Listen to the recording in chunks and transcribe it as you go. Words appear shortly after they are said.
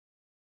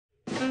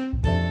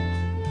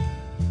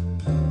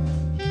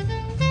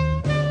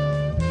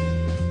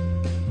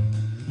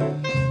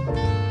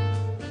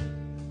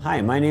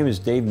Hi, my name is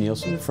Dave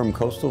Neilson from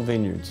Coastal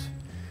Vineyards.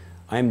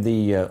 I'm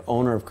the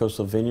owner of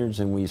Coastal Vineyards,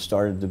 and we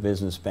started the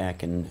business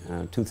back in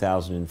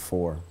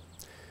 2004.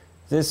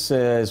 This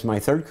is my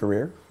third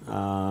career.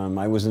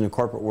 I was in the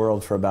corporate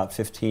world for about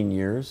 15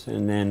 years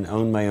and then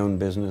owned my own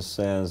business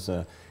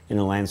in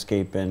a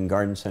landscape and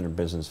garden center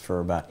business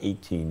for about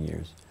 18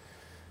 years.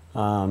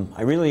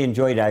 I really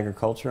enjoyed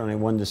agriculture and I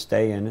wanted to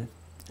stay in it.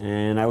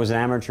 And I was an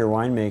amateur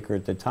winemaker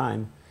at the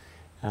time.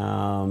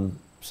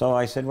 So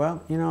I said,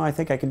 well, you know, I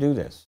think I can do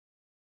this.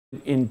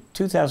 In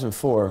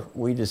 2004,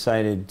 we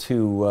decided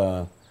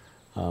to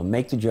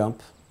make the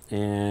jump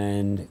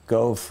and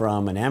go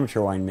from an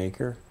amateur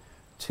winemaker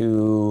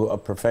to a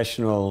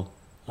professional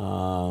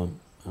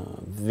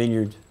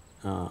vineyard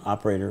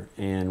operator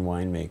and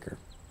winemaker.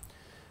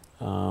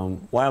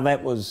 While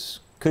that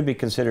could be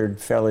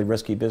considered fairly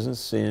risky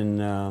business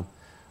in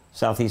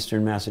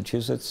southeastern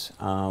Massachusetts,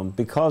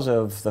 because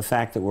of the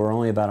fact that we're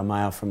only about a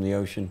mile from the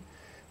ocean,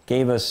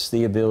 gave us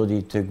the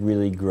ability to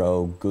really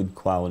grow good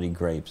quality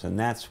grapes, and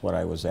that's what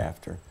I was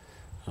after.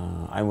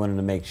 I wanted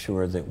to make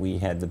sure that we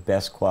had the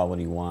best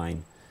quality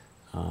wine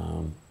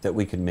that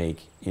we could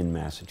make in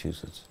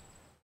Massachusetts.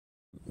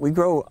 We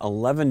grow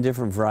 11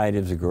 different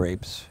varieties of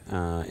grapes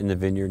in the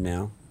vineyard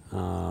now,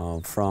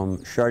 from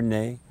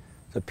Chardonnay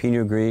to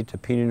Pinot Gris to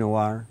Pinot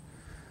Noir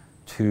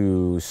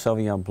to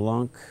Sauvignon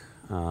Blanc,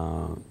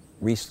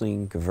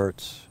 Riesling,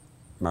 Gewurztraminer,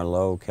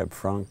 Merlot, Cabernet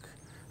Franc,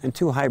 and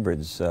two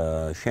hybrids,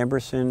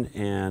 Chambourcin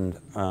and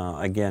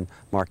again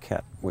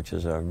Marquette, which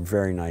is a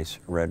very nice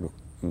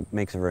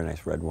makes a very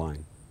nice red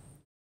wine.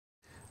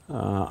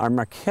 Our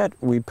Marquette,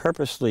 we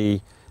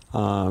purposely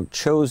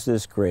chose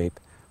this grape,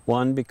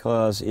 one,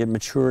 because it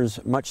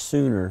matures much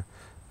sooner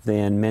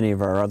than many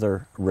of our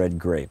other red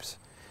grapes,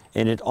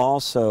 and it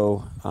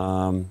also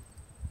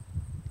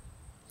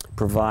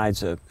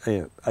provides a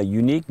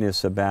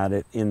uniqueness about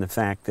it in the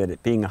fact that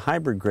it being a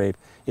hybrid grape,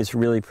 it's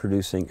really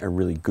producing a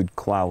really good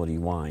quality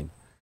wine.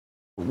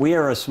 We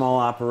are a small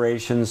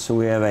operation, so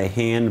we have a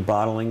hand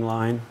bottling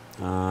line.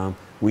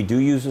 We do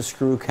use a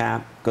screw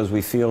cap because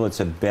we feel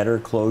it's a better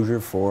closure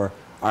for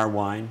our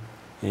wine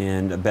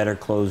and a better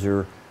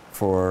closure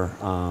for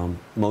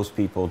most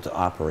people to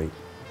operate.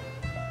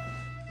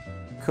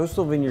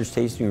 Coastal Vineyards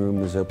Tasting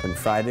Room is open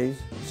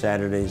Fridays,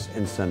 Saturdays,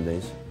 and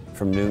Sundays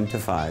from noon to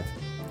 5.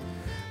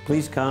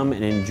 Please come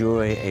and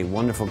enjoy a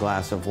wonderful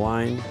glass of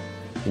wine,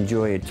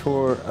 enjoy a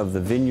tour of the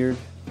vineyard,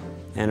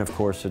 and of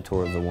course a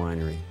tour of the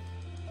winery.